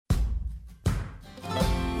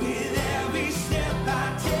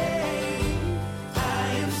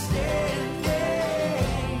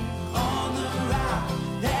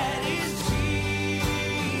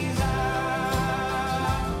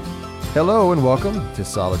Hello and welcome to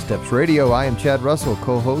Solid Steps Radio. I am Chad Russell,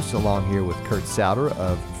 co-host, along here with Kurt Souter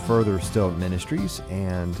of Further Still Ministries,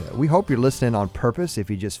 and we hope you're listening on purpose. If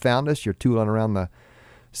you just found us, you're tooling around the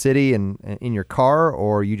city and in your car,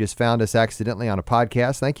 or you just found us accidentally on a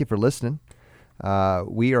podcast, thank you for listening.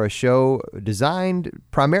 We are a show designed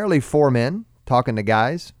primarily for men, talking to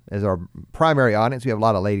guys as our primary audience. We have a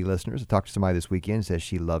lot of lady listeners. I talked to somebody this weekend, says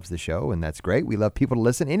she loves the show, and that's great. We love people to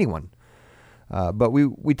listen, anyone. But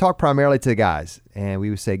we talk primarily to the guys, and we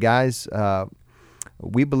would say, guys,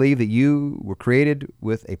 we believe that you were created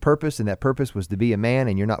with a purpose, and that purpose was to be a man,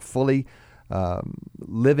 and you're not fully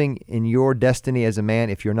living in your destiny as a man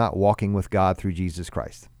if you're not walking with God through Jesus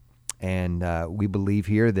Christ. And we believe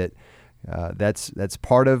here that that's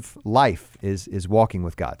part of life is walking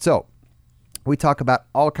with God. So we talk about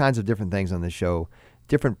all kinds of different things on this show,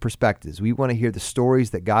 different perspectives. We want to hear the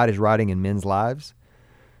stories that God is writing in men's lives.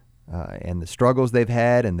 And the struggles they've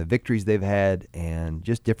had and the victories they've had and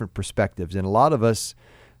just different perspectives. And a lot of us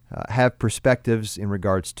have perspectives in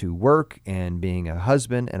regards to work and being a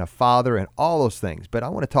husband and a father and all those things. But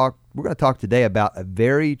we're going to talk today about a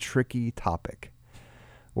very tricky topic.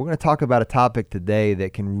 We're going to talk about a topic today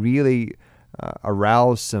that can really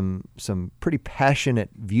arouse some pretty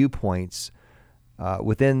passionate viewpoints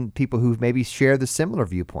within people who maybe share the similar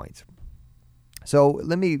viewpoints. So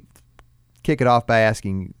let me kick it off by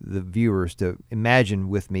asking the viewers to imagine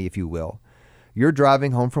with me, if you will. You're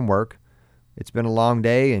driving home from work. It's been a long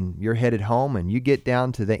day and you're headed home, and you get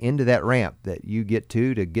down to the end of that ramp that you get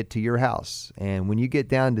to your house. And when you get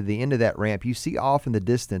down to the end of that ramp, you see off in the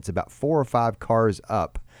distance, about 4 or 5 cars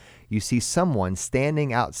up, you see someone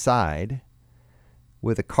standing outside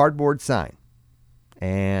with a cardboard sign.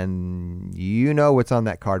 And you know what's on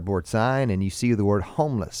that cardboard sign, and you see the word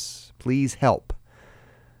homeless, please help.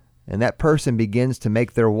 And that person begins to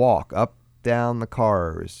make their walk up, down the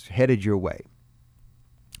cars, headed your way.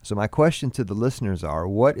 So my question to the listeners are,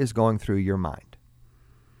 what is going through your mind?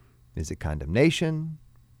 Is it condemnation?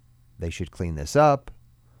 They should clean this up.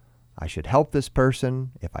 I should help this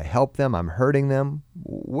person. If I help them, I'm hurting them.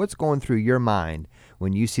 What's going through your mind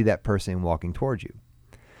when you see that person walking towards you?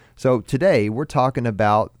 So today we're talking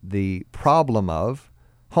about the problem of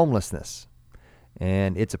homelessness.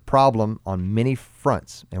 And it's a problem on many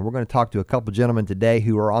fronts. And we're going to talk to a couple gentlemen today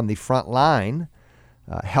who are on the front line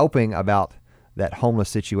helping about that homeless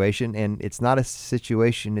situation. And it's not a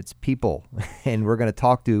situation, it's people. And we're going to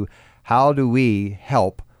talk to how do we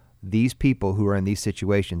help these people who are in these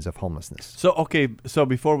situations of homelessness. So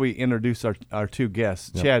before we introduce our two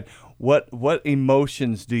guests, Yep. Chad, what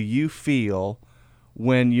emotions do you feel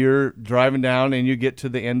when you're driving down and you get to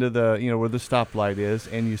the end of the, where the stoplight is,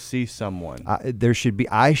 and you see someone?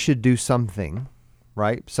 I should do something,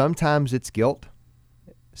 right? Sometimes it's guilt.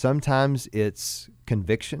 Sometimes it's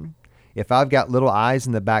conviction. If I've got little eyes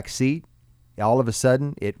in the back seat, all of a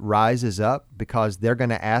sudden it rises up because they're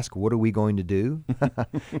going to ask, what are we going to do?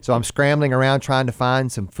 So I'm scrambling around trying to find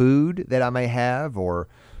some food that I may have, or,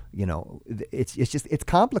 it's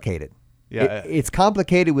complicated. Yeah. It's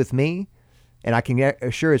complicated with me. And I can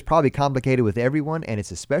assure it's probably complicated with everyone, and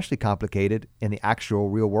it's especially complicated in the actual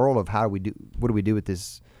real world of what do we do with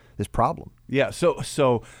this problem? Yeah.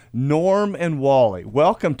 So Norm and Wally,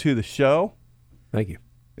 welcome to the show. Thank you.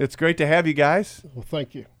 It's great to have you guys. Well,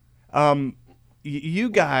 thank you. You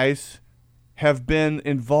guys have been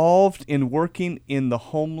involved in working in the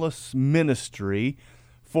homeless ministry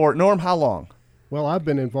for, Norm, how long? Well, I've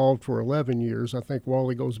been involved for 11 years. I think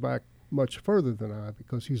Wally goes back much further than I,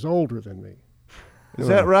 because he's older than me. Is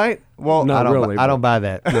that right? Well, Not I really, don't buy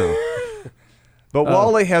that. No. but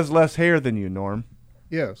Wally has less hair than you, Norm.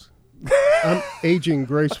 Yes. I'm aging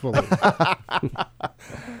gracefully.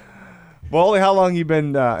 Wally, how long you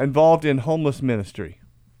been involved in homeless ministry?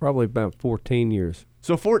 Probably about 14 years.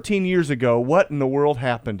 So 14 years ago, what in the world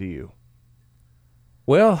happened to you?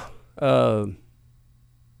 Well, through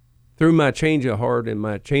my change of heart and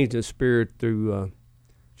my change of spirit through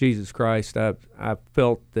Jesus Christ, I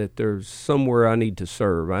felt that there's somewhere I need to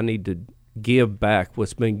serve. I need to give back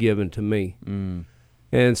what's been given to me. Mm.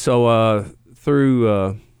 And so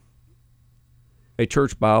through a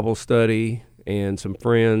church Bible study and some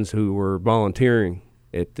friends who were volunteering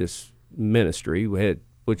at this ministry,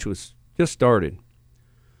 which was just started,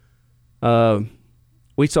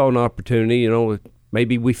 we saw an opportunity,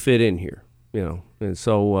 maybe we fit in here, And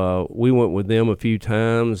so we went with them a few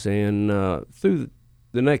times, and through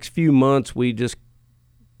the next few months, we just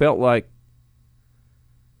felt like,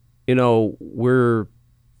 we're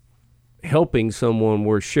helping someone,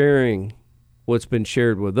 we're sharing what's been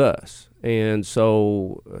shared with us. And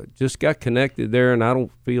so just got connected there, and I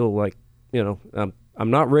don't feel like, I'm I'm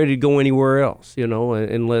not ready to go anywhere else,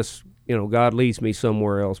 unless God leads me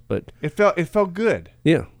somewhere else. But it felt good.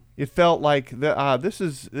 Yeah, it felt like this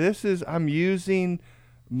is I'm using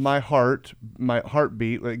my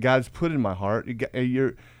heartbeat that God's put in my heart.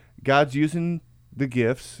 God's using the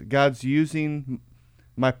gifts. God's using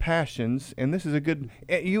my passions, and this is a good.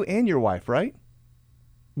 You and your wife, right?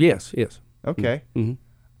 Yes. Okay.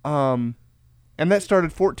 Mm-hmm. And that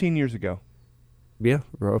started 14 years ago. Yeah,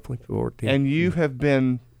 roughly 14. And you have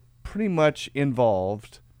been pretty much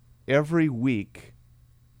involved every week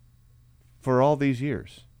for all these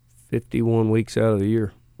years. 51 weeks out of the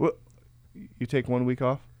year. Well, you take 1 week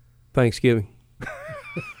off? Thanksgiving.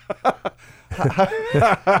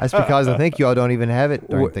 That's because I think you all don't even have it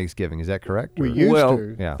during Thanksgiving. Is that correct? We used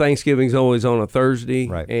to. Yeah. Thanksgiving's always on a Thursday,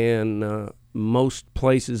 right. And most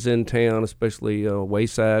places in town, especially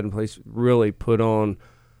Wayside and places, really put on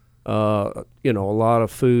a lot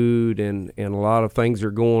of food and a lot of things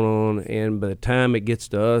are going on. And by the time it gets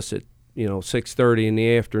to us at 6:30 in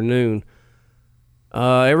the afternoon,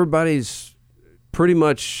 everybody's pretty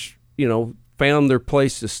much found their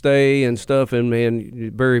place to stay and stuff, and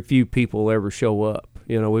man, very few people ever show up.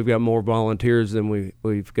 We've got more volunteers than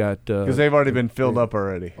we've got because they've already been filled up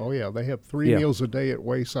already. Oh yeah, they have 3 meals a day at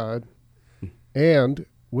Wayside, and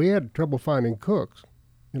we had trouble finding cooks.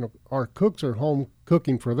 Our cooks are home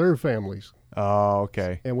cooking for their families. Oh,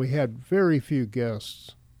 okay. And we had very few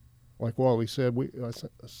guests. Like Wally said,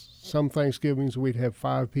 some Thanksgivings we'd have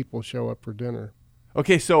 5 people show up for dinner.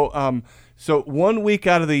 Okay, so 1 week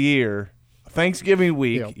out of the year, Thanksgiving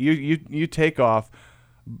week, you take off,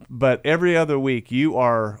 but every other week you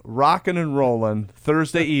are rocking and rolling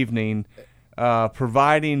Thursday evening,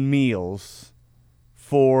 providing meals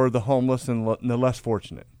for the homeless and the less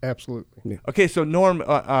fortunate. Absolutely. Yeah. Okay, so Norm,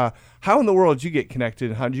 how in the world did you get connected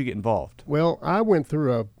and how did you get involved? Well, I went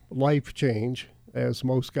through a life change, as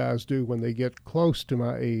most guys do when they get close to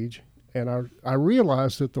my age, and I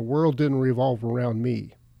realized that the world didn't revolve around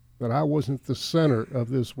me, that I wasn't the center of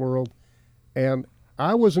this world, and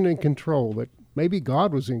I wasn't in control, that maybe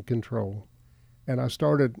God was in control. And I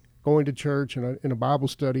started going to church, and in a Bible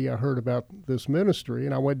study I heard about this ministry,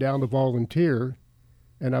 and I went down to volunteer,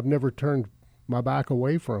 and I've never turned my back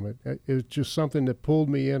away from it. It's just something that pulled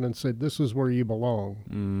me in and said, this is where you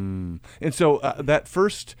belong. And so that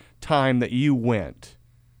first time that you went,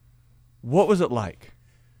 what was it like?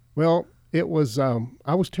 Well, it was, I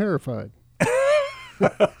was terrified.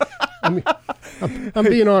 I'm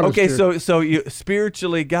being honest. Okay, here. so you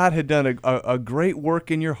spiritually, God had done a great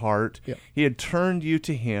work in your heart. Yep. He had turned you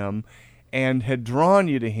to Him and had drawn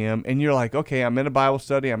you to Him, and you're like, okay, I'm in a Bible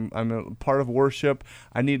study. I'm a part of worship.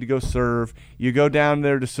 I need to go serve. You go down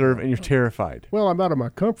there to serve, and you're terrified. Well, I'm out of my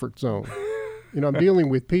comfort zone. I'm dealing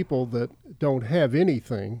with people that don't have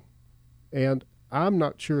anything, and I'm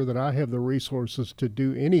not sure that I have the resources to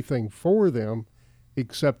do anything for them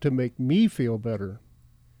except to make me feel better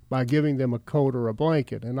by giving them a coat or a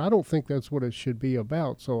blanket. And I don't think that's what it should be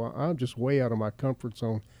about. So I'm just way out of my comfort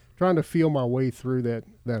zone, trying to feel my way through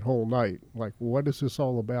that whole night. Like, what is this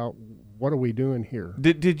all about? What are we doing here?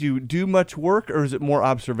 Did you do much work, or is it more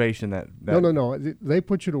observation that? No. They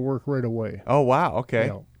put you to work right away. Oh, wow. Okay.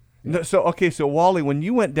 Yeah. No, so Wally, when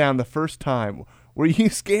you went down the first time, were you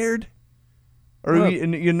scared? Or Well,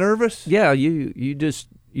 you nervous? Yeah, you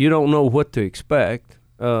don't know what to expect,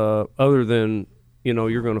 other than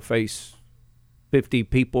you're going to face 50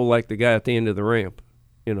 people like the guy at the end of the ramp,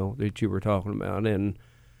 that you were talking about, and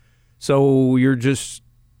so you're just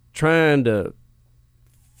trying to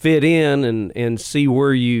fit in and see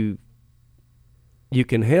where you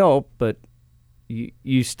can help, but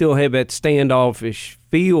you still have that standoffish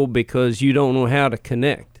feel because you don't know how to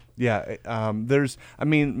connect. Yeah,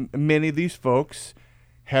 many of these folks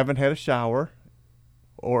haven't had a shower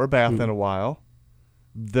or a bath in a while.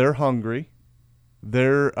 They're hungry.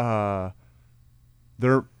 They're all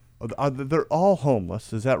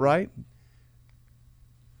homeless. Is that right?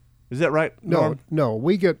 Is that right, Norm? No.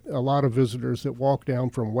 We get a lot of visitors that walk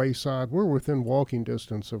down from Wayside. We're within walking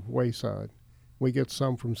distance of Wayside. We get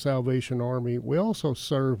some from Salvation Army. We also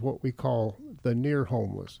serve what we call the near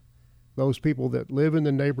homeless. Those people that live in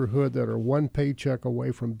the neighborhood that are one paycheck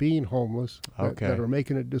away from being homeless, that are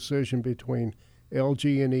making a decision between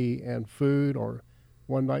LG&E and food. Or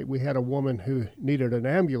one night we had a woman who needed an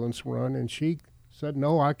ambulance run, and she said,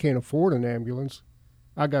 no, I can't afford an ambulance.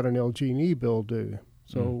 I got an LG&E bill due.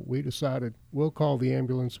 So we decided we'll call the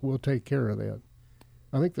ambulance, we'll take care of that.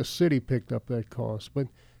 I think the city picked up that cost, but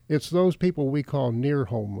it's those people we call near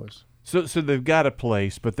homeless. So they've got a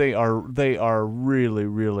place, but they are really,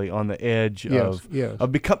 really on the edge of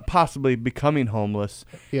possibly becoming homeless.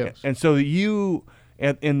 Yes. And so you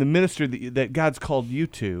in the ministry that God's called you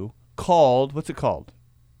to. What's it called?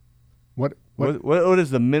 What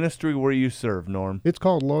is the ministry where you serve, Norm? It's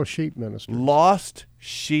called Lost Sheep Ministry. Lost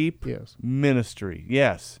Sheep Yes. Ministry.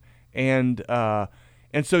 Yes. And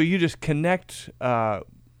so you just connect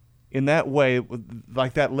in that way with,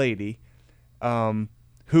 like that lady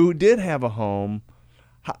who did have a home.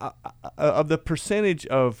 Of the percentage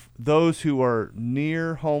of those who are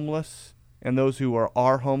near homeless and those who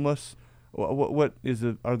are homeless, what is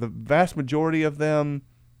it? Are the vast majority of them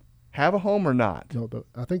have a home or not? No,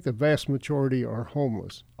 I think the vast majority are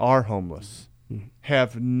homeless. Are homeless,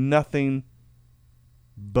 have nothing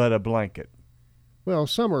but a blanket. Well,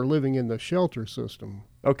 some are living in the shelter system.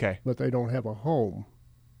 Okay. But they don't have a home.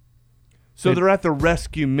 So they're at the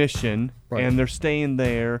rescue mission, right, and they're staying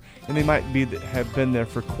there, and they might have been there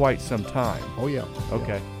for quite some time. Oh, yeah.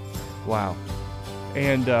 Okay. Yeah. Wow.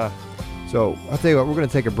 And so I'll tell you what, we're going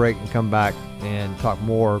to take a break and come back and talk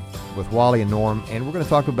more with Wally and Norm, and we're going to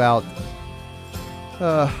talk about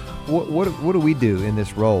what do we do in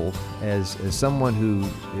this role as someone who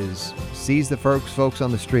sees the folks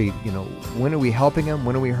on the street. You know, when are we helping them?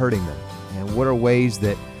 When are we hurting them? And what are ways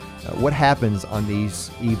that what happens on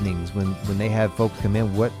these evenings when they have folks come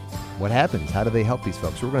in? What happens? How do they help these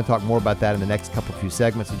folks? So we're going to talk more about that in the next few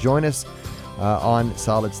segments. So join us on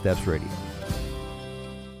Solid Steps Radio.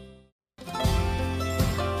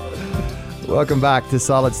 Welcome back to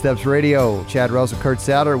Solid Steps Radio. Chad Russell, Kurt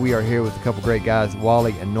Souter. We are here with a couple great guys,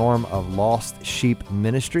 Wally and Norm of Lost Sheep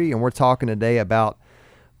Ministry, and we're talking today about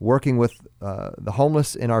working with the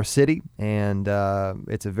homeless in our city, and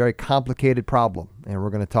it's a very complicated problem, and we're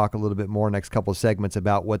going to talk a little bit more next couple of segments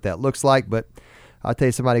about what that looks like. But I'll tell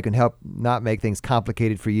you, somebody who can help not make things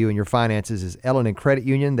complicated for you and your finances is Ellen Credit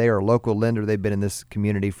Union. They are a local lender. They've been in this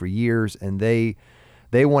community for years, and they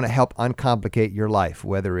want to help uncomplicate your life,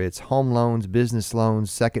 whether it's home loans, business loans,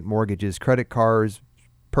 second mortgages, credit cards,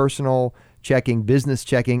 personal checking, business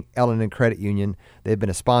checking. Ellen Credit Union. They've been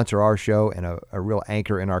a sponsor of our show and a real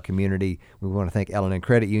anchor in our community. We want to thank Ellen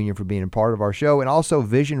Credit Union for being a part of our show, and also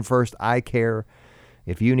Vision First Eye Care.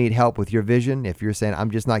 If you need help with your vision, if you're saying, I'm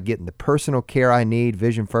just not getting the personal care I need,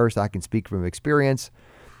 Vision First, I can speak from experience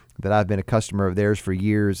that I've been a customer of theirs for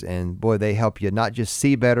years, and boy, they help you not just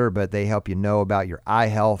see better, but they help you know about your eye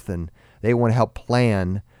health, and they want to help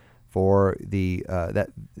plan for the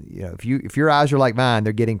if your eyes are like mine,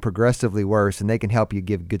 they're getting progressively worse, and they can help you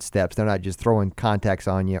give good steps. They're not just throwing contacts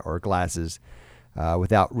on you or glasses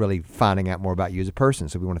without really finding out more about you as a person.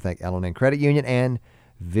 So we want to thank Ellen Credit Union and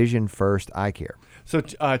Vision First Eye Care. So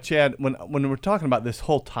Chad, when we're talking about this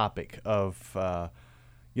whole topic of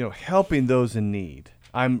helping those in need,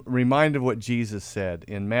 I'm reminded of what Jesus said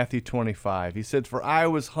in Matthew 25. He said, "For I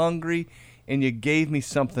was hungry, and you gave me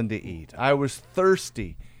something to eat. I was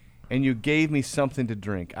thirsty, and you gave me something to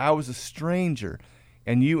drink. I was a stranger,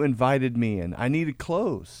 and you invited me in. I needed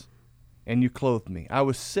clothes, and you clothed me. I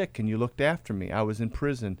was sick, and you looked after me. I was in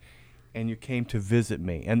prison, and you came to visit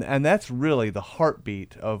me." And that's really the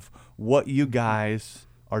heartbeat of what you guys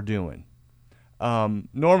are doing.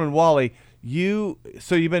 Norman, Wally, you've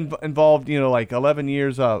been involved, like 11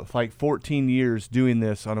 years, like 14 years doing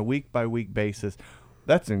this on a week-by-week basis.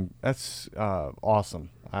 That's awesome.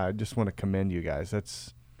 I just want to commend you guys.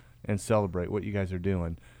 And celebrate what you guys are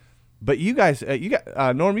doing. But you guys,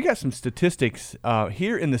 Norm, you got some statistics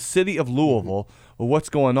here in the city of Louisville of what's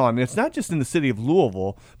going on. And it's not just in the city of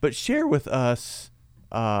Louisville, but share with us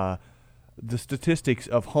the statistics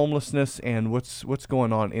of homelessness and what's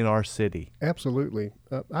going on in our city. Absolutely.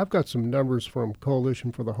 I've got some numbers from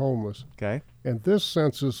Coalition for the Homeless. Okay. And this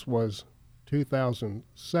census was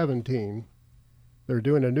 2017. They're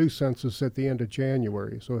doing a new census at the end of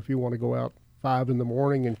January. So if you want to go out 5 in the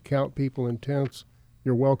morning and count people in tents,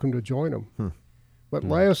 you're welcome to join them. But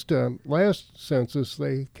last census,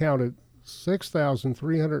 they counted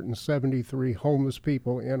 6,373 homeless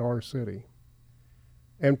people in our city.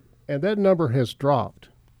 And that number has dropped,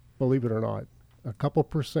 believe it or not, a couple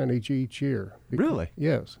percentage each year. Really?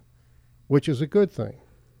 Yes, which is a good thing.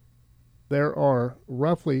 There are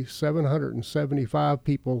roughly 775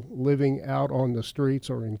 people living out on the streets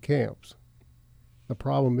or in camps. The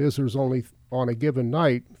problem is there's only, on a given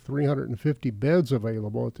night, 350 beds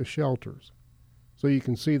available at the shelters. So you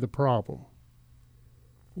can see the problem.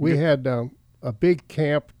 We had a big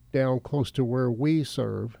camp down close to where we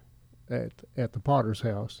serve at the Potter's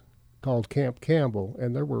House called Camp Campbell,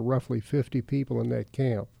 and there were roughly 50 people in that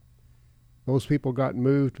camp. Those people got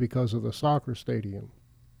moved because of the soccer stadium.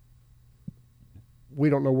 We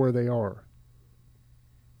don't know where they are.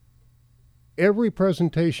 Every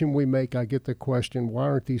presentation we make, I get the question, why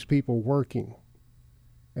aren't these people working?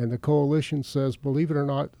 And the coalition says, believe it or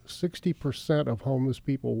not, 60% of homeless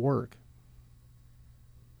people work.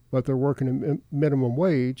 But they're working a minimum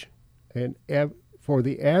wage, and for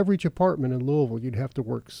the average apartment in Louisville, you'd have to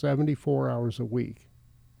work 74 hours a week.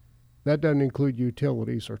 That doesn't include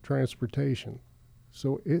utilities or transportation.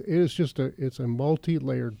 So it's a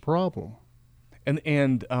multi-layered problem.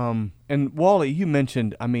 And Wally, you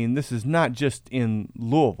mentioned, I mean, this is not just in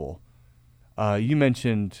Louisville. You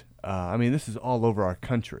mentioned, I mean, this is all over our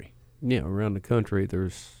country. Yeah, around the country,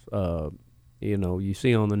 there's, you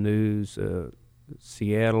see on the news,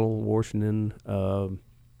 Seattle, Washington,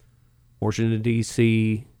 Washington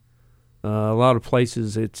D.C., a lot of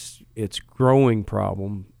places it's growing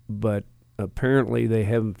problem, but apparently they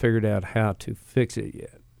haven't figured out how to fix it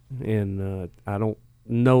yet, and I don't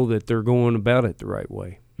know that they're going about it the right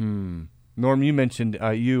way. Norm, you mentioned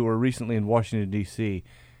you were recently in Washington D.C.,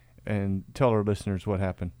 and tell our listeners what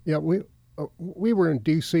happened. Yeah, we were in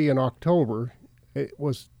D.C. in October. It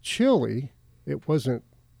was chilly. It wasn't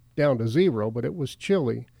down to zero, but it was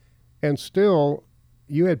chilly, and still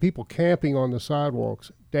you had people camping on the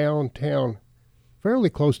sidewalks downtown,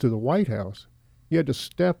 fairly close to the White House. You had to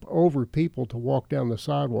step over people to walk down the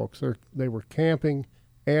sidewalks. They were camping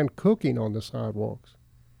and cooking on the sidewalks.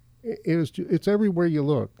 It's everywhere you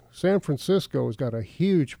look. San Francisco has got a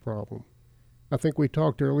huge problem. I think we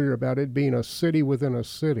talked earlier about it being a city within a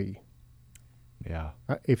city. Yeah.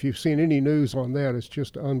 If you've seen any news on that, it's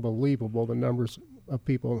just unbelievable, the numbers of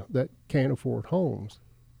people that can't afford homes.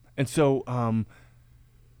 And so,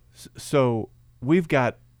 so we've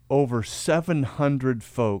got over 700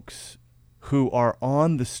 folks who are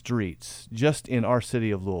on the streets just in our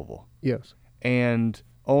city of Louisville. Yes. And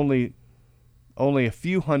only a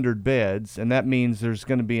few hundred beds, and that means there's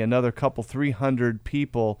going to be another 300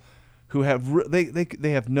 people who have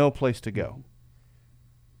they have no place to go.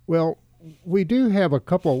 Well, we do have a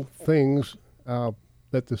couple things that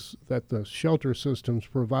the shelter systems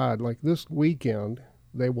provide. Like this weekend,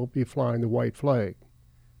 they will be flying the white flag,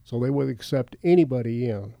 so they will accept anybody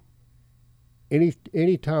in.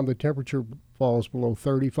 Any time the temperature falls below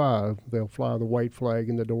 35, they'll fly the white flag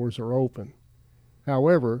and the doors are open.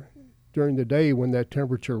 However, during the day when that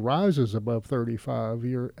temperature rises above 35,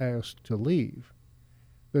 you're asked to leave.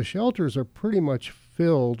 The shelters are pretty much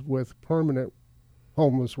filled with permanent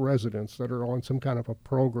homeless residents that are on some kind of a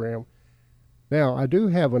program. Now, I do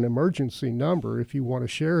have an emergency number if you want to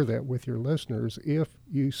share that with your listeners. If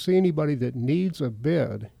you see anybody that needs a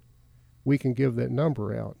bed, we can give that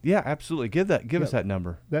number out. Yeah, absolutely. Give us that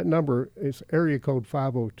number. That number is area code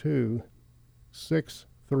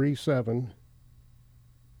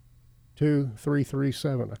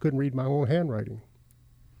 502-637-2337. I couldn't read my own handwriting.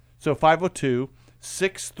 So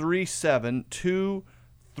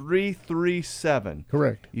 502-637-2337.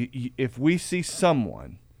 Correct. If we see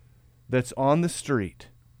someone that's on the street,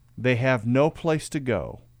 they have no place to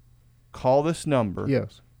go, call this number.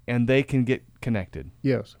 Yes. And they can get connected.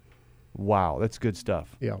 Yes. Wow, that's good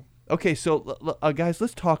stuff. Yeah. Okay, so guys,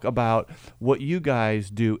 let's talk about what you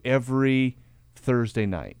guys do every Thursday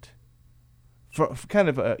night. For kind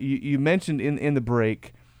of, you mentioned in the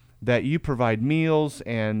break that you provide meals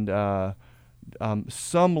and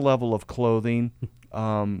some level of clothing.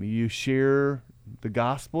 You share the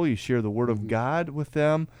gospel, you share the Word of God with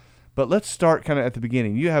them. But let's start kind of at the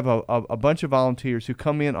beginning. You have a bunch of volunteers who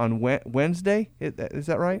come in on Wednesday. Is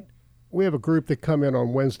that right? We have a group that come in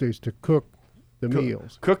on Wednesdays to cook the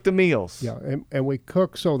meals. Cook the meals. Yeah, and we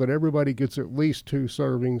cook so that everybody gets at least 2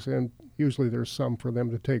 servings, and usually there's some for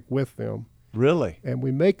them to take with them. Really? And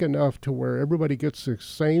we make enough to where everybody gets the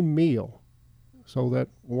same meal so that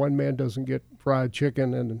one man doesn't get fried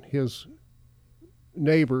chicken and his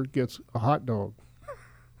neighbor gets a hot dog.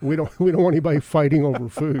 We don't want anybody fighting over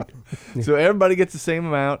food. So everybody gets the same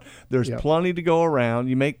amount. There's plenty to go around.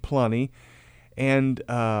 You make plenty. And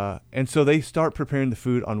so they start preparing the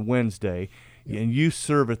food on Wednesday, and you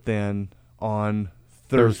serve it then on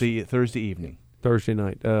Thursday evening. Thursday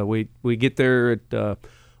night. We get there at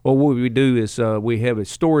what we do is we have a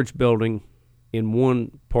storage building in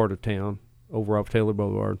one part of town over off Taylor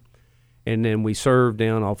Boulevard, and then we serve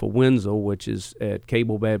down off of Wenzel, which is at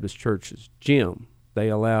Cable Baptist Church's gym. They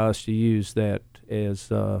allow us to use that as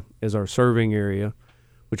our serving area,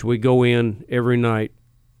 which we go in every night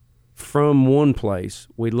from one place.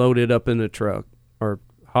 We load it up in the truck, our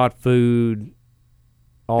hot food,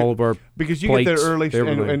 all of our because you plates, get there early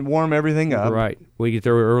and warm everything up. Right. We get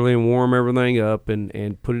there early and warm everything up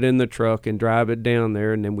and put it in the truck and drive it down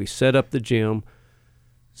there, and then we set up the gym,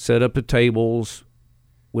 set up the tables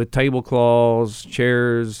with tablecloths,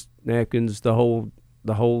 chairs, napkins, the whole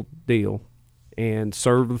deal, and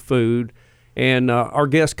serve the food. And our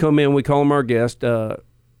guests come in. We call them our guests. They're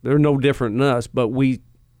no different than us, but we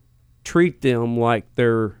treat them like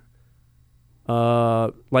they're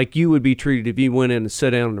like you would be treated if you went in and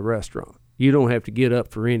sat down in a restaurant. You don't have to get up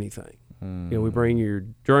for anything. We bring you your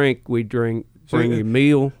drink. We bring your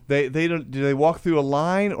meal. They don't. Do they walk through a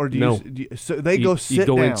line, or do No. so they go sit You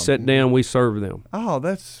go down? in, sit down. We serve them. Oh,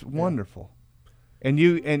 that's wonderful. And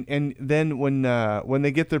you and then when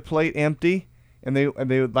they get their plate empty and they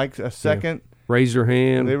would like a second, raise their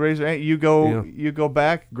hand. they raise their hand. You go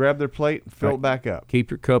back, grab their plate, and fill it back up.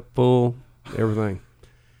 Keep your cup full, everything.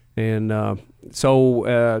 And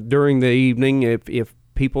so during the evening, if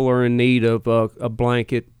people are in need of a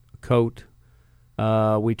blanket, a coat,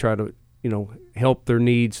 we try to help their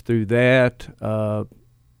needs through that.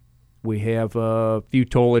 We have a few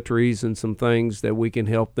toiletries and some things that we can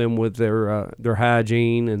help them with their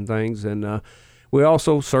hygiene and things. And we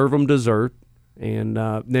also serve them dessert. And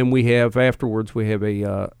then we have afterwards we have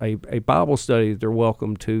a Bible study that they're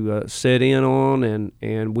welcome to sit in on,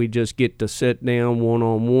 and we just get to sit down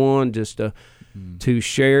one-on-one just to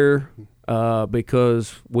share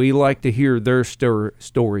because we like to hear their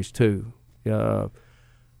stories too.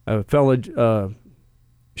 A fellow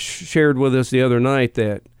shared with us the other night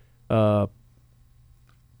that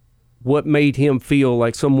what made him feel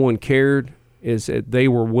like someone cared is that they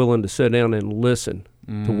were willing to sit down and listen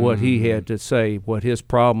to what he had to say, what his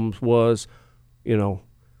problems was,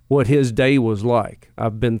 what his day was like.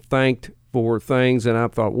 I've been thanked for things, and I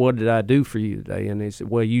thought, what did I do for you today? And they said,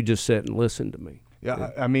 well, you just sat and listened to me.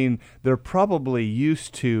 Yeah, I mean, they're probably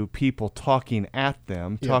used to people talking at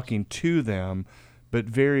them, talking to them, but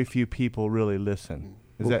very few people really listen.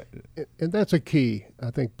 And that's a key.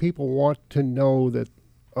 I think people want to know that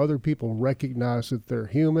other people recognize that they're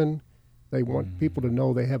human. They want people to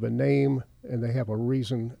know they have a name and they have a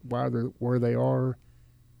reason why they're where they are.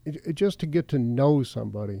 Just to get to know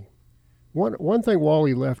somebody. One thing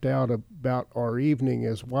Wally left out about our evening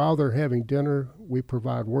is while they're having dinner, we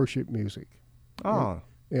provide worship music. Oh.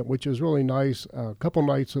 Which is really nice. A couple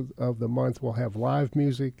nights of the month we'll have live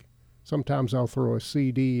music. Sometimes I'll throw a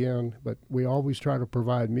CD in, but we always try to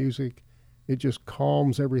provide music. It just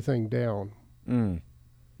calms everything down.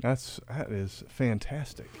 That is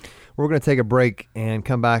fantastic. We're going to take a break and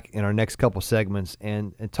come back in our next couple segments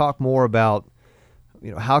and talk more about,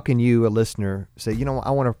 how can you, a listener, say, I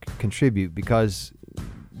want to contribute because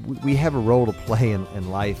we have a role to play in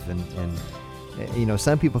life. And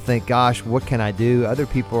some people think, gosh, what can I do? Other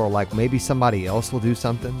people are like, maybe somebody else will do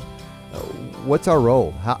something. What's our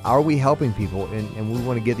role? How are we helping people? And we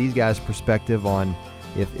want to get these guys' perspective on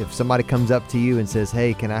if somebody comes up to you and says,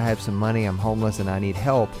 hey, can I have some money? I'm homeless and I need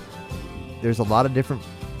help. There's a lot of different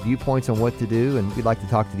viewpoints on what to do, and we'd like to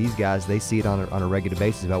talk to these guys. They see it on a regular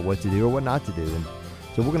basis about what to do or what not to do. And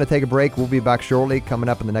so we're going to take a break. We'll be back shortly, coming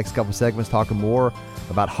up in the next couple segments, talking more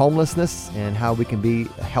about homelessness and how we can be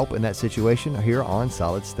help in that situation here on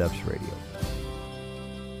Solid Steps Radio.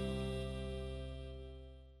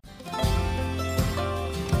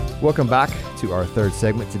 Welcome back to our third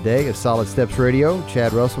segment today of Solid Steps Radio.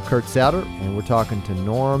 Chad Russell, Kurt Souter, and we're talking to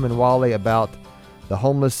Norm and Wally about the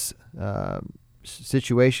homeless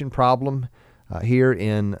problem here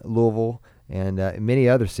in Louisville and many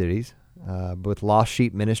other cities. With Lost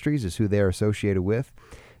Sheep Ministries is who they're associated with.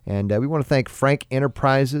 And we want to thank Frank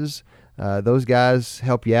Enterprises. Those guys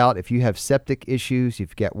help you out if you have septic issues, if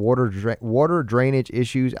you've got water drainage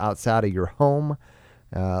issues outside of your home,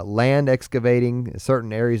 land excavating,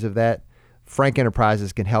 certain areas of that. Frank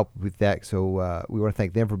Enterprises can help with that. So we want to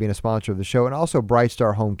thank them for being a sponsor of the show, and also Bright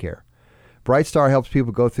Star Home Care. Bright Star helps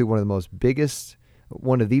people go through one of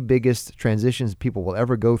the biggest transitions people will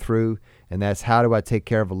ever go through, and that's how do I take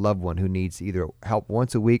care of a loved one who needs either help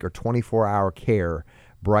once a week or 24-hour care.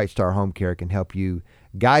 Bright Star Home Care can help you,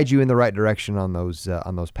 guide you in the right direction on those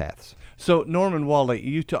paths. So Norman Wally,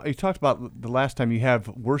 you talked about the last time you have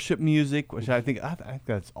worship music, which I think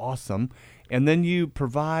that's awesome, and then you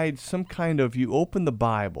provide some kind of, you open the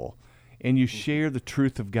Bible and you share the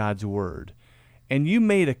truth of God's Word. And you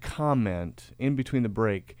made a comment in between the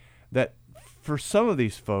break that for some of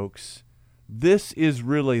these folks, this is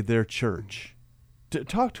really their church.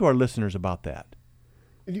 Talk to our listeners about that.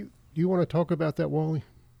 Do you want to talk about that, Wally?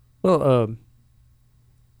 Well,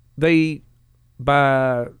 they,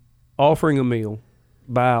 by offering a meal,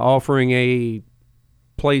 by offering a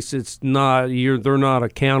place that's not, they're not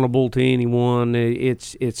accountable to anyone.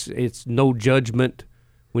 It's no judgment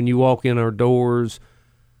when you walk in our doors.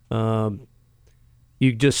 You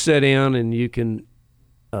just sit down and you can,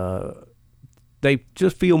 they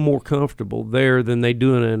just feel more comfortable there than they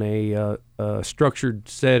do in a structured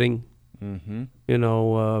setting. Mm-hmm.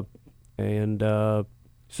 And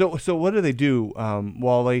So what do they do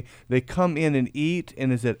while they come in and eat?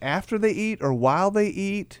 And is it after they eat, or while they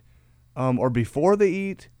eat, or before they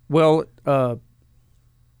eat? Well,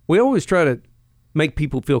 we always try to make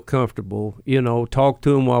people feel comfortable. Talk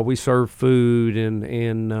to them while we serve food,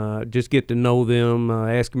 and just get to know them.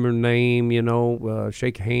 Ask them their name.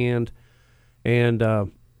 Shake a hand, and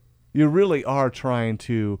you really are trying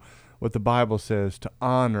to, what the Bible says, to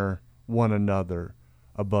honor one another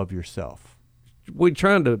above yourself. We're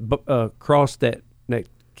trying to cross that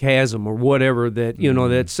chasm or whatever, that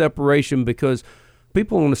that separation, because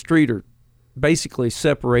people on the street are basically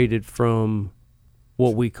separated from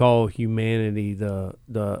what we call humanity, the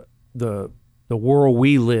world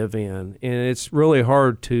we live in, and it's really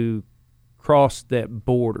hard to cross that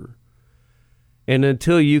border. And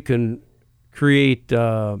until you can create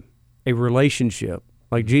a relationship,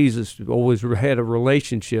 like Jesus always had a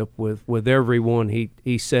relationship with everyone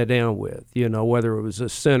he sat down with, whether it was a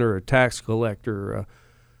sinner, a tax collector,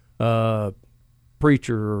 a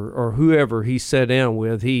preacher, or whoever he sat down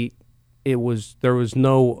with, there was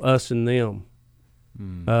no us and them.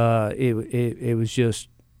 It was just,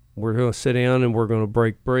 we're going to sit down and we're going to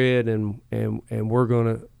break bread and we're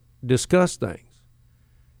going to discuss things.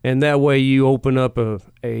 And that way you open up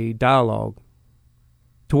a dialogue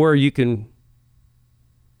to where you can,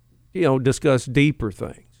 discuss deeper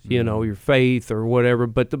things, your faith or whatever.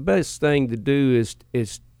 But the best thing to do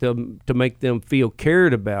is to make them feel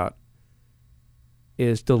cared about,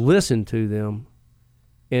 is to listen to them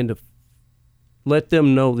and to let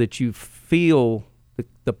them know that you feel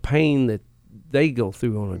the pain that they go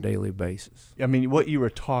through on a daily basis. I mean, what you're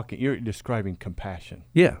describing compassion.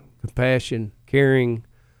 Yeah, compassion, caring.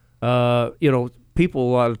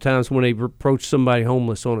 People a lot of times when they approach somebody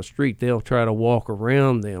homeless on the street, they'll try to walk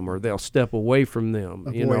around them or they'll step away from them.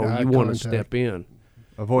 Avoid you want to step in.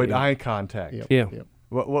 Avoid eye contact. Yep. Yeah. Yep.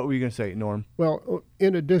 What were you going to say, Norm? Well,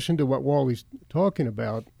 in addition to what Wally's talking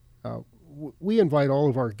about, we invite all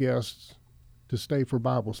of our guests to stay for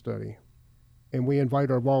Bible study. And we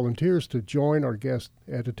invite our volunteers to join our guests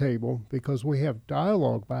at a table, because we have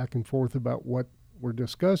dialogue back and forth about what we're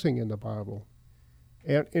discussing in the Bible.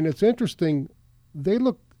 And it's interesting, they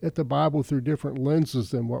look at the Bible through different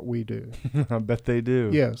lenses than what we do. I bet they do.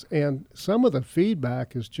 Yes, and some of the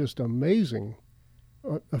feedback is just amazing.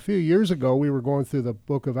 A few years ago, we were going through the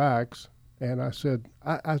book of Acts, and I said,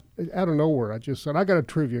 I out of nowhere, I just said, I got a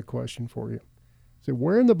trivia question for you. I said,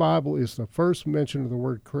 where in the Bible is the first mention of the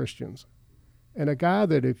word Christians? And a guy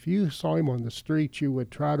that if you saw him on the street you would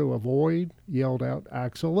try to avoid yelled out,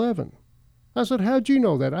 Acts 11. I said, how'd you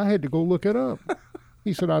know that? I had to go look it up.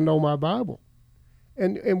 He said, I know my Bible.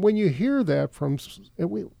 And when you hear that from,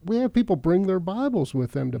 we have people bring their Bibles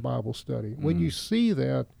with them to Bible study. When you see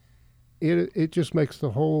that, it just makes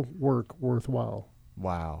the whole work worthwhile.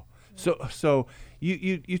 Wow. So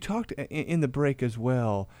you talked in the break as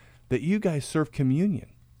well that you guys serve communion.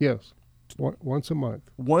 Yes, once a month.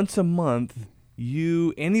 Once a month,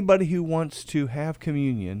 anybody who wants to have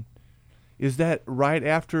communion, is that right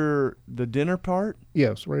after the dinner part?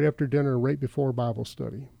 Yes, right after dinner, right before Bible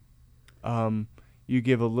study. You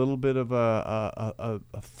give a little bit of a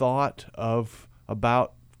thought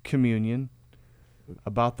about communion,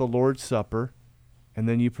 about the Lord's Supper, and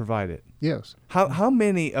then you provide it. Yes. How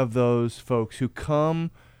many of those folks who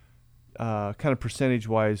come, kind of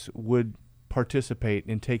percentage-wise, would participate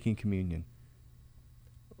in taking communion?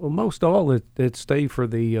 Well, most all that stay for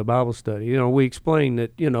the Bible study. We explain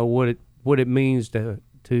that what it means to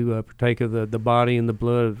partake of the body and the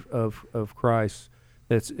blood of Christ.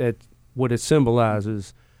 That's what it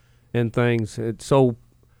symbolizes and things. So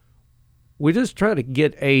we just try to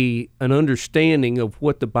get an understanding of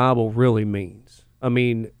what the Bible really means. I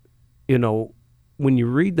mean, when you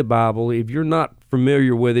read the Bible, if you're not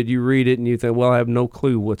familiar with it, you read it and you think, well, I have no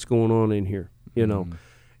clue what's going on in here,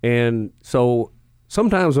 And so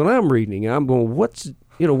sometimes when I'm reading, I'm going,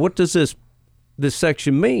 what does this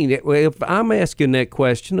section mean? If I'm asking that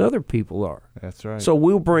question, other people are. That's right. So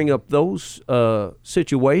we'll bring up those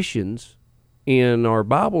situations in our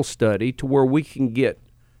Bible study to where we can get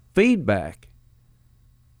feedback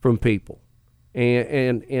from people,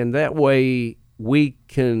 and that way we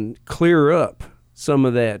can clear up some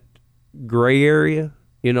of that gray area.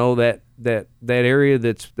 That area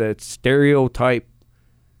that's stereotype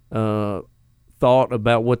thought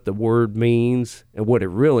about what the word means and what it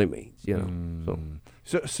really means.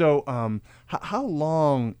 So how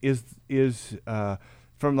long is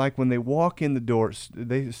from like when they walk in the door?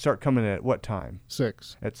 They start coming at what time?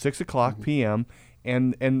 6. At 6 o'clock p.m.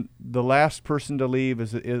 And the last person to leave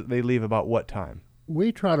they leave about what time?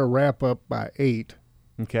 We try to wrap up by 8,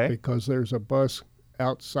 Okay. Because there's a bus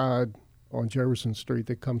outside on Jefferson Street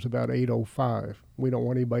that comes about 8:05. We don't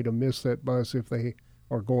want anybody to miss that bus if they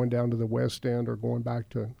are going down to the West End or going back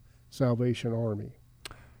to Salvation Army.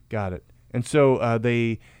 Got it. And so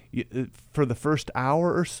for the first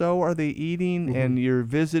hour or so, are they eating and you're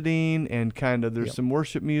visiting and kind of there's some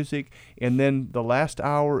worship music, and then the last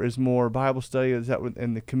hour is more Bible study? Is that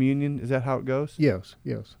and the communion? Is that how it goes? Yes.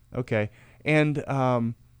 Okay. And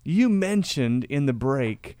you mentioned in the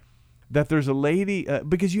break that there's a lady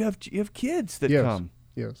because you have kids that come.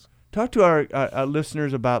 Yes. Talk to our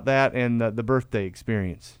listeners about that and the birthday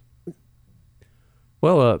experience.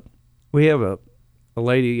 Well, we have a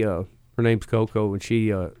lady. Her name's Coco, and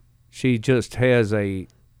she just has a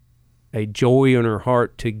joy in her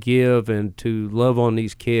heart to give and to love on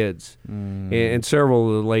these kids. And several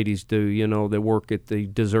of the ladies do. You know, they work at the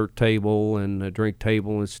dessert table and the drink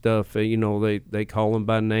table and stuff. You know, they call them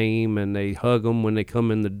by name and they hug them when they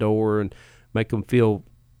come in the door and make them feel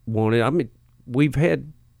wanted. I mean, we've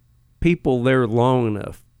had people there long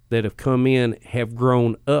enough that have come in, have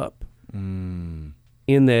grown up in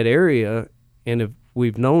that area, and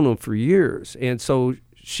we've known them for years. And so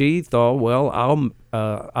she thought, well,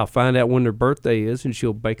 I'll find out when their birthday is, and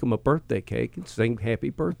she'll bake them a birthday cake and sing happy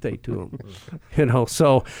birthday to them. You know,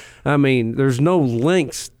 so, I mean, there's no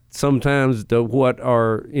links sometimes to what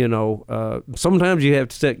are, you know, sometimes you have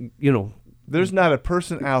to set, you know. There's not a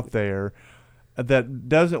person out there that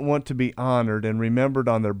doesn't want to be honored and remembered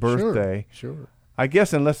on their birthday. Sure. I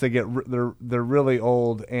guess unless they get they're really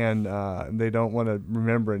old and they don't want to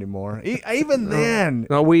remember anymore. Even then.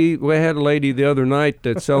 No, we had a lady the other night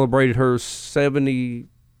that celebrated her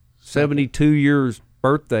 72 years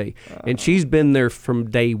birthday, and she's been there from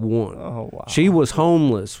day one. Oh, wow. She was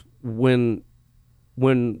homeless when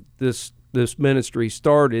this ministry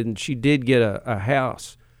started, and she did get a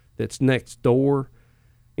house that's next door,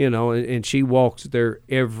 you know, and she walks there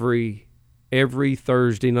every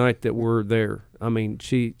Thursday night that we're there. I mean,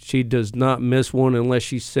 she does not miss one unless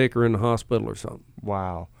she's sick or in the hospital or something.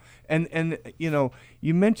 Wow. And you know,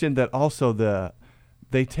 you mentioned that also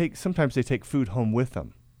sometimes they take food home with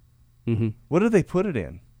them. Mm-hmm. What do they put it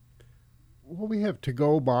in? Well, we have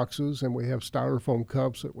to-go boxes, and we have styrofoam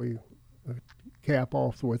cups that we cap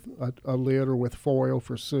off with a lid or with foil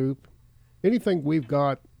for soup. Anything we've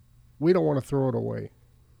got, we don't want to throw it away.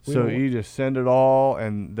 So you just send it all,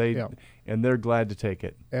 and they're glad to take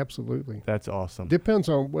it. Absolutely. That's awesome. Depends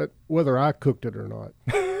on whether I cooked it or not.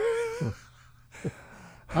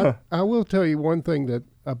 I will tell you one thing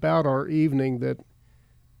about our evening that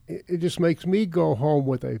it just makes me go home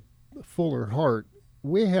with a fuller heart.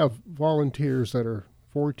 We have volunteers that are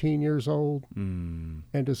 14 years old,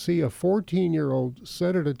 and to see a 14-year-old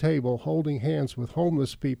sit at a table holding hands with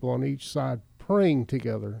homeless people on each side praying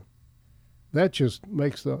together. That just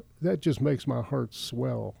makes my heart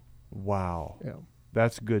swell. Wow. Yeah.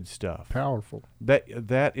 That's good stuff. Powerful.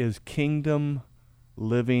 That is kingdom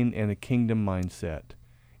living and a kingdom mindset,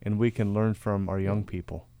 and we can learn from our young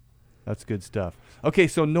people. That's good stuff. Okay,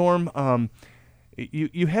 so Norm,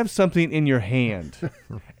 you have something in your hand,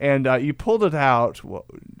 and you pulled it out. Well,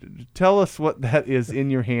 tell us what that is in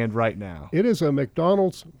your hand right now. It is a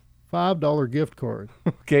McDonald's $5 gift card.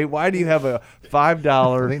 Okay, why do you have a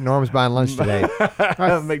 $5? I think Norm's buying lunch today.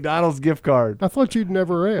 McDonald's gift card. I thought you'd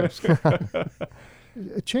never ask.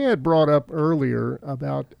 Chad brought up earlier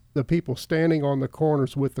about the people standing on the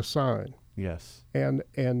corners with the sign. Yes. And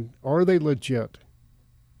are they legit?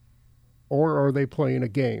 Or are they playing a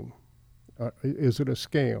game? Is it a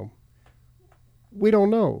scam? We don't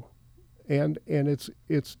know. And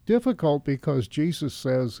it's difficult because Jesus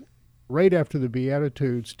says right after the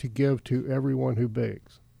Beatitudes to give to everyone who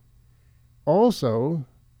begs. Also,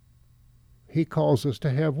 he calls us to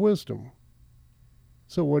have wisdom.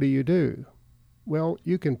 So what do? Well,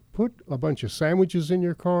 you can put a bunch of sandwiches in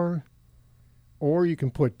your car, or you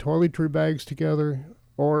can put toiletry bags together,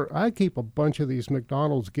 or I keep a bunch of these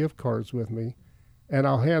McDonald's gift cards with me, and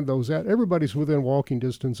I'll hand those out. Everybody's within walking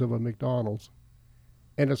distance of a McDonald's,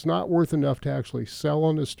 and it's not worth enough to actually sell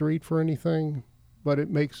on the street for anything, but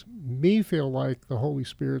it makes me feel like the Holy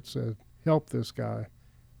Spirit said, help this guy.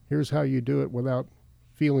 Here's how you do it without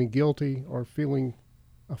feeling guilty or feeling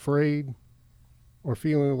afraid or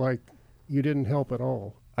feeling like you didn't help at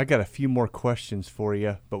all. I got a few more questions for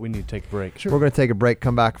you, but we need to take a break. Sure. We're going to take a break,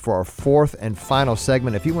 come back for our fourth and final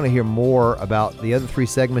segment. If you want to hear more about the other three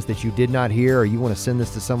segments that you did not hear, or you want to send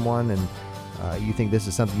this to someone and you think this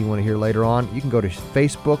is something you want to hear later on, you can go to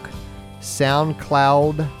Facebook,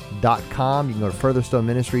 SoundCloud.com. You can go to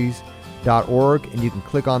FurtherStillMinistries.org, and you can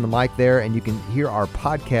click on the mic there, and you can hear our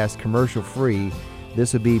podcast commercial free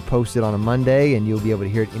This will be posted on a Monday, and you'll be able to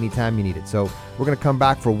hear it anytime you need it. So we're going to come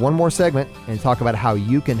back for one more segment and talk about how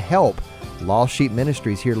you can help Lost Sheep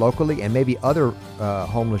Ministries here locally and maybe other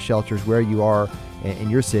homeless shelters where you are in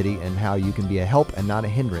your city, and how you can be a help and not a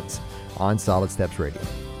hindrance on Solid Steps Radio.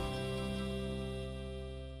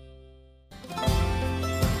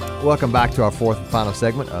 Welcome back to our fourth and final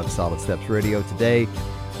segment of Solid Steps Radio. Today,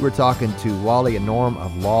 we're talking to Wally and Norm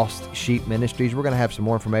of Lost Sheep Ministries. We're going to have some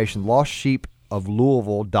more information.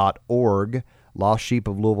 LostSheepOfLouisville.org.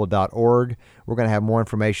 LostSheepOfLouisville.org. We're going to have more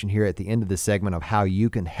information here at the end of this segment of how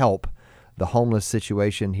you can help the homeless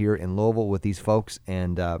situation here in Louisville with these folks.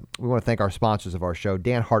 And we want to thank our sponsors of our show,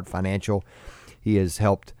 Dan Hart Financial. He has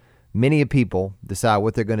helped many people decide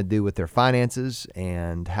what they're going to do with their finances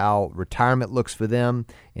and how retirement looks for them.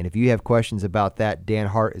 And if you have questions about that, Dan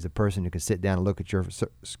Hart is a person who can sit down and look at your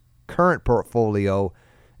current portfolio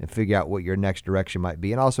and figure out what your next direction might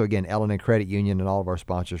be. And also, again, Ellen and Credit Union and all of our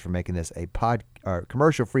sponsors for making this a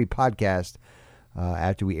commercial-free podcast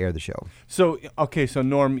after we air the show. So, okay, so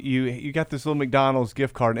Norm, you got this little McDonald's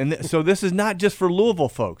gift card. And so this is not just for Louisville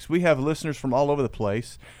folks. We have listeners from all over the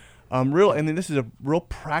place. This is a real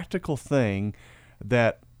practical thing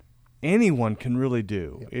that anyone can really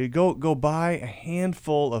do. Yep. Go buy a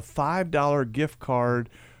handful of $5 gift card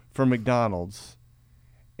for McDonald's,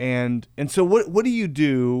 and so what do you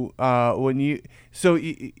do when you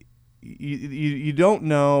don't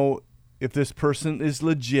know if this person is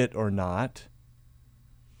legit or not?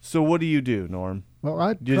 So what do you do, Norm?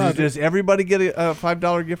 Well, does everybody get a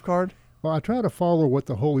 $5 gift card? Well, I try to follow what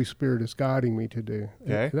the Holy Spirit is guiding me to do.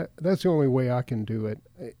 Okay. That's the only way I can do it.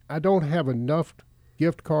 I don't have enough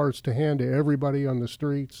gift cards to hand to everybody on the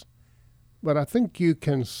streets, but I think you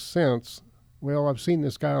can sense, well, I've seen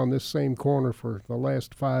this guy on this same corner for the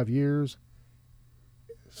last 5 years.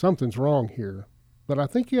 Something's wrong here. But I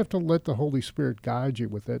think you have to let the Holy Spirit guide you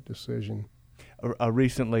with that decision.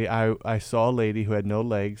 Recently, I saw a lady who had no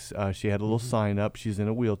legs. She had a little sign up. She's in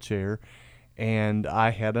a wheelchair. And I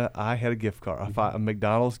had a gift card, a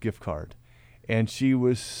McDonald's gift card, and she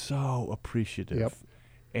was so appreciative. Yep.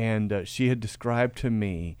 And she had described to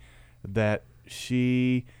me that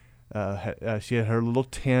she had her little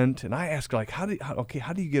tent, and I asked her, like, how do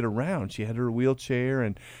you get around? She had her wheelchair,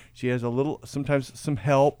 and she has sometimes some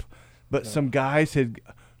help, but some guys had,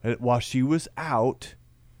 while she was out,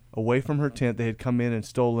 away from her tent, they had come in and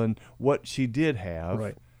stolen what she did have.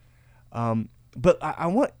 Right. But I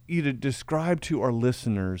want you to describe to our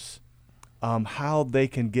listeners how they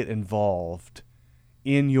can get involved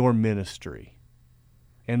in your ministry,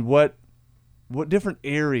 and what different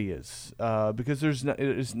areas, because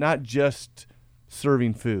it's not just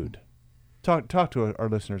serving food. Talk to our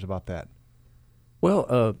listeners about that.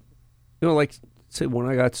 Well, like I said, when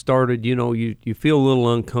I got started, you feel a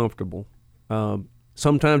little uncomfortable.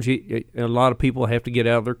 Sometimes a lot of people have to get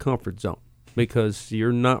out of their comfort zone because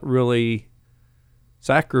you're not really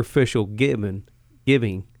sacrificial giving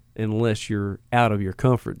unless you're out of your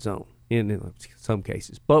comfort zone in some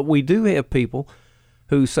cases. But we do have people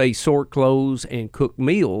who say sort clothes and cook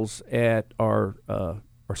meals at our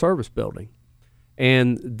service building,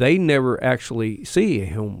 and they never actually see a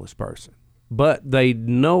homeless person, but they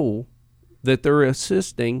know that they're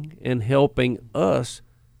assisting and helping us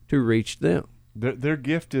to reach them. Their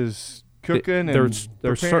gift is cooking and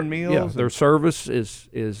preparing meals. Yeah, their service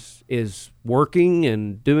is working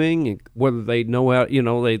and doing, and whether they know how,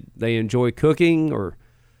 they enjoy cooking or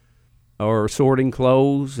sorting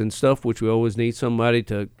clothes and stuff, which we always need somebody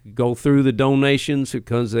to go through the donations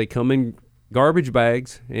because they come in garbage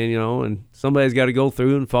bags, and somebody's got to go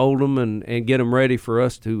through and fold them and get them ready for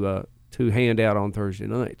us to hand out on Thursday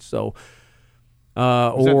nights. So, is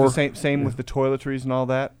that the same with the toiletries and all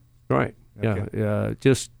that? Right. Okay. Yeah.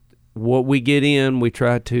 Just what we get in, we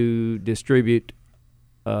try to distribute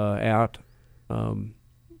out to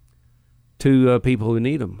people who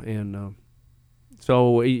need them, and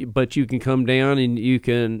but you can come down and you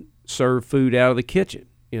can serve food out of the kitchen,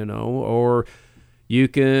 or you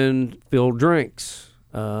can fill drinks,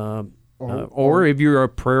 or if you're a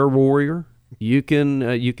prayer warrior, you can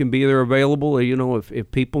be there available.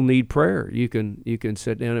 If people need prayer, you can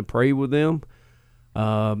sit down and pray with them.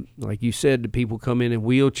 Like you said, the people come in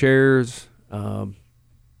wheelchairs,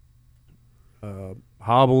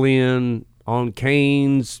 hobble in on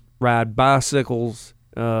canes, ride bicycles.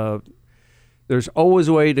 There's always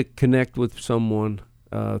a way to connect with someone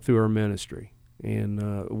through our ministry,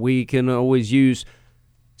 and we can always use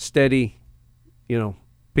steady,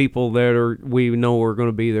 people that we know are going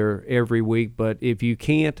to be there every week. But if you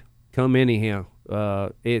can't come anyhow,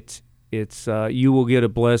 it's you will get a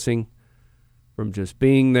blessing from just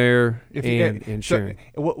being there and sharing.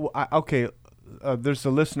 There's a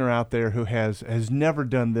listener out there who has never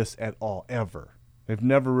done this at all, ever. They've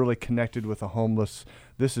never really connected with a homeless.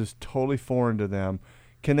 This is totally foreign to them.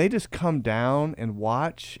 Can they just come down and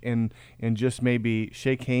watch and just maybe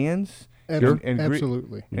shake hands?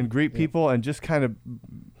 Absolutely. And greet people and just kind of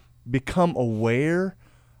become aware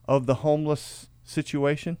of the homeless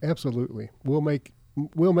situation? Absolutely. We'll make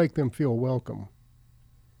them feel welcome.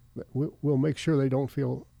 We'll make sure they don't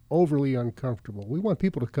feel overly uncomfortable. We want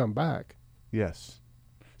people to come back. Yes.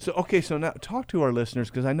 So now talk to our listeners,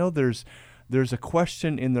 because I know there's a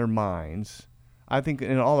question in their minds, I think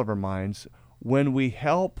in all of our minds, when we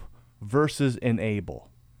help versus enable.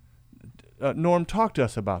 Norm, talk to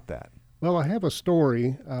us about that. Well, I have a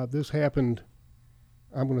story. This happened,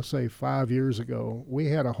 I'm going to say 5 years ago. We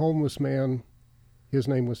had a homeless man. His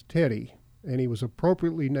name was Teddy, and he was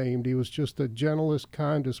appropriately named. He was just the gentlest,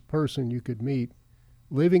 kindest person you could meet,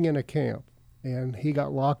 living in a camp. And he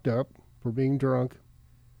got locked up for being drunk.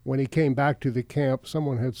 When he came back to the camp,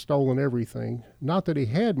 someone had stolen everything. Not that he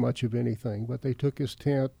had much of anything, but they took his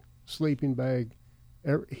tent, sleeping bag.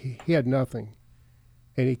 He had nothing.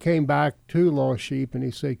 And he came back to Lost Sheep and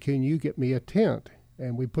he said, "Can you get me a tent?"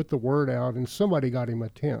 And we put the word out and somebody got him a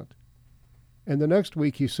tent. And the next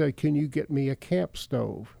week he said, "Can you get me a camp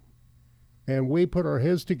stove?" And we put our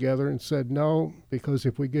heads together and said, "No, because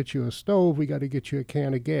if we get you a stove, we got to get you a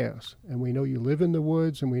can of gas. And we know you live in the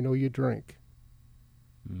woods and we know you drink."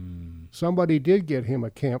 Somebody did get him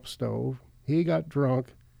a camp stove. He got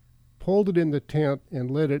drunk, pulled it in the tent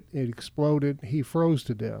and lit it. It exploded. He froze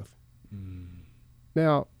to death.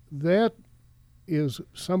 Now, that is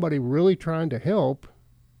somebody really trying to help,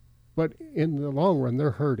 but in the long run,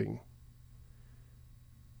 they're hurting.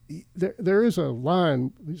 There is a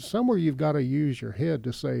line somewhere you've got to use your head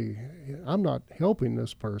to say, I'm not helping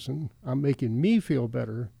this person. I'm making me feel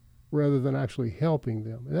better rather than actually helping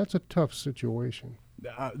them. And that's a tough situation.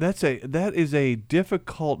 That is a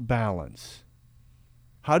difficult balance.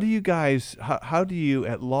 How do you guys, how do you,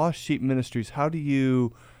 at Lost Sheep Ministries, how do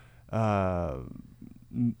you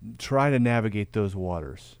try to navigate those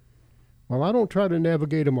waters? Well, I don't try to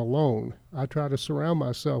navigate them alone. I try to surround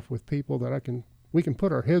myself with people that we can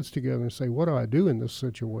put our heads together and say, what do I do in this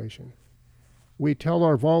situation? We tell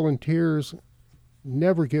our volunteers,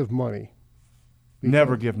 never give money.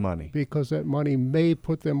 Never give money. Because that money may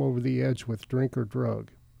put them over the edge with drink or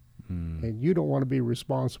drug. And you don't want to be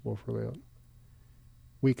responsible for that.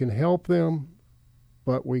 We can help them,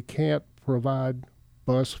 but we can't provide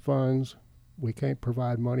bus funds. We can't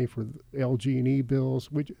provide money for LG&E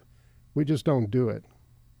bills. We just don't do it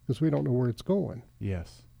because we don't know where it's going.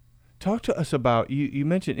 Yes. Talk to us about, you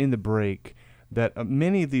mentioned in the break that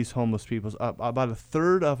many of these homeless people, about a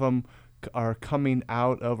third of them are coming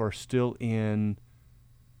out of or still in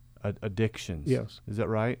addictions. Yes. Is that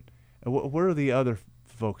right? And where are the other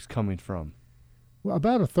folks coming from? Well,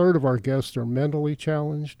 about a third of our guests are mentally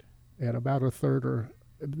challenged, and about a third are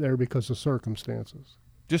there because of circumstances.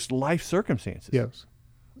 Just life circumstances? Yes.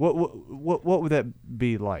 What would that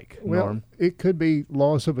be like, Well, Norm? it could be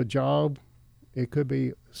loss of a job. It could be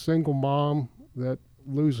a single mom that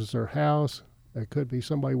loses her house. It could be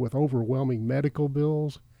somebody with overwhelming medical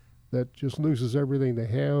bills that just loses everything they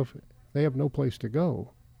have. They have no place to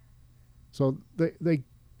go. So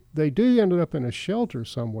they do end up in a shelter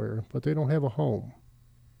somewhere, but they don't have a home.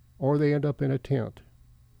 Or they end up in a tent.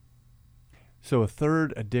 So a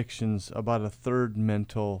third addictions, about a third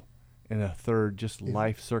mental, and a third just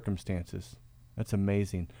life circumstances. That's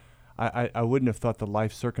amazing. I wouldn't have thought the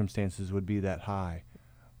life circumstances would be that high,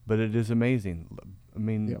 but it is amazing. I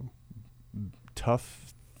mean,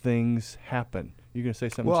 tough things happen. You're going to say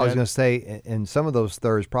something, Well, Chad? I was going to say, and some of those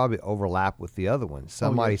thirds probably overlap with the other ones.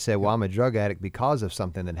 Somebody said, well, I'm a drug addict because of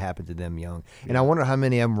something that happened to them young. And I wonder how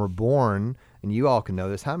many of them were born, and you all can know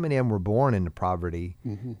this, how many of them were born into poverty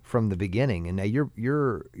from the beginning? And now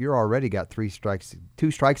you're already got two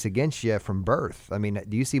strikes against you from birth. I mean,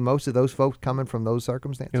 do you see most of those folks coming from those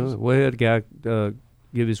circumstances? We had a guy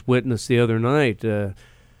give his witness the other night.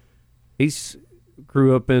 He's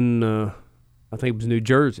grew up in, I think it was New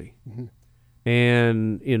Jersey.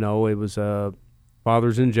 And, it was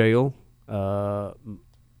father's in jail,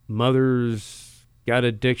 mother's got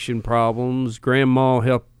addiction problems, grandma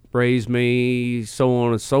helped raise me, so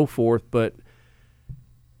on and so forth. But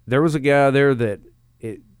there was a guy there that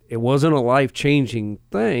it wasn't a life-changing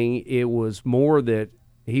thing. It was more that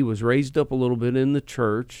he was raised up a little bit in the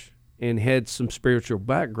church and had some spiritual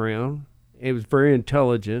background. He was very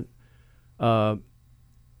intelligent, but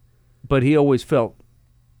he always felt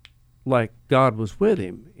like God was with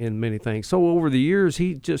him in many things. So over the years,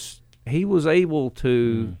 he just he was able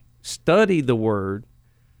to study the Word,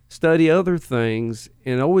 study other things,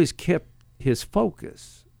 and always kept his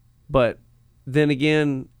focus. But then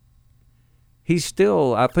again, he's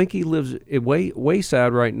still, I think he lives at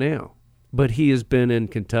Wayside right now. But he has been in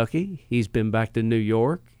Kentucky. He's been back to New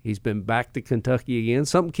York. He's been back to Kentucky again.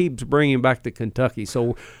 Something keeps bringing him back to Kentucky.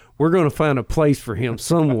 So we're going to find a place for him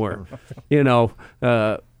somewhere,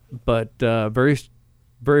 But very,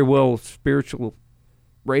 very well spiritual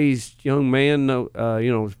raised young man,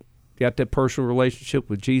 got that personal relationship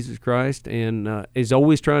with Jesus Christ, and is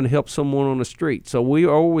always trying to help someone on the street. So we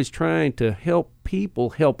are always trying to help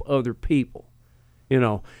people help other people.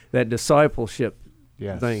 That discipleship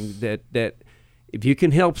thing, that if you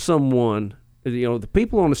can help someone, the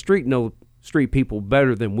people on the street know street people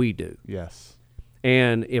better than we do. Yes.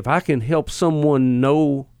 And if I can help someone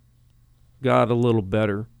know God a little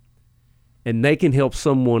better, and they can help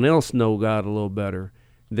someone else know God a little better,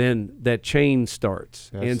 then that chain starts.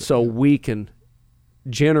 And so we can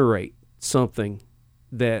generate something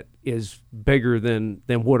that is bigger than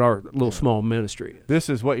what our little small ministry is. This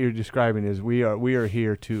is what you're describing is we are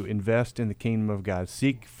here to invest in the kingdom of God.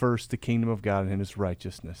 Seek first the kingdom of God and his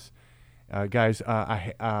righteousness. Guys,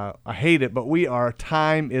 I hate it, but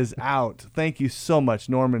time is out. Thank you so much,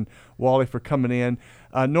 Norman Wally, for coming in.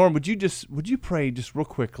 Norm, would you pray just real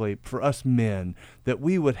quickly for us men that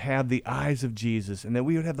we would have the eyes of Jesus and that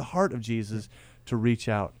we would have the heart of Jesus to reach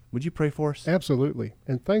out? Would you pray for us? Absolutely.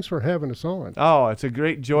 And thanks for having us on. Oh, it's a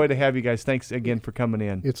great joy to have you guys. Thanks again for coming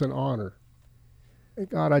in. It's an honor.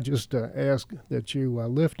 God, I just ask that you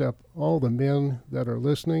lift up all the men that are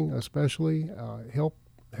listening, especially help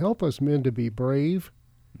us men to be brave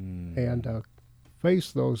and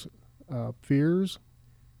face those fears,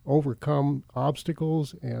 overcome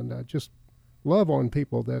obstacles, and just love on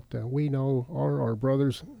people that we know are our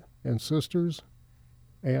brothers and sisters.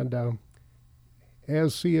 And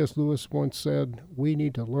as C.S. Lewis once said, we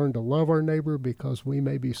need to learn to love our neighbor because we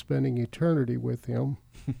may be spending eternity with him,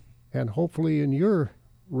 and hopefully in your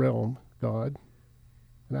realm, God.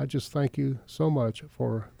 And I just thank you so much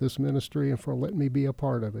for this ministry and for letting me be a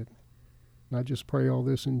part of it. And I just pray all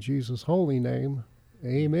this in Jesus' holy name.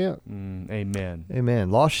 Amen. Amen. Amen.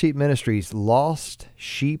 Lost Sheep Ministries,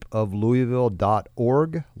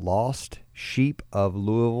 lostsheepoflouisville.org,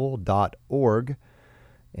 lostsheepoflouisville.org.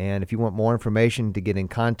 And if you want more information to get in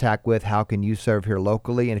contact with, how can you serve here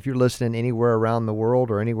locally? And if you're listening anywhere around the world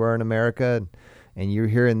or anywhere in America and you're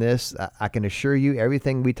hearing this, I can assure you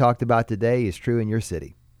everything we talked about today is true in your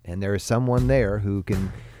city. And there is someone there who can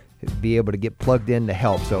be able to get plugged in to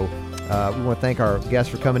help. So we want to thank our guests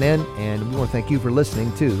for coming in, and we want to thank you for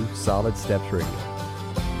listening to Solid Steps Radio.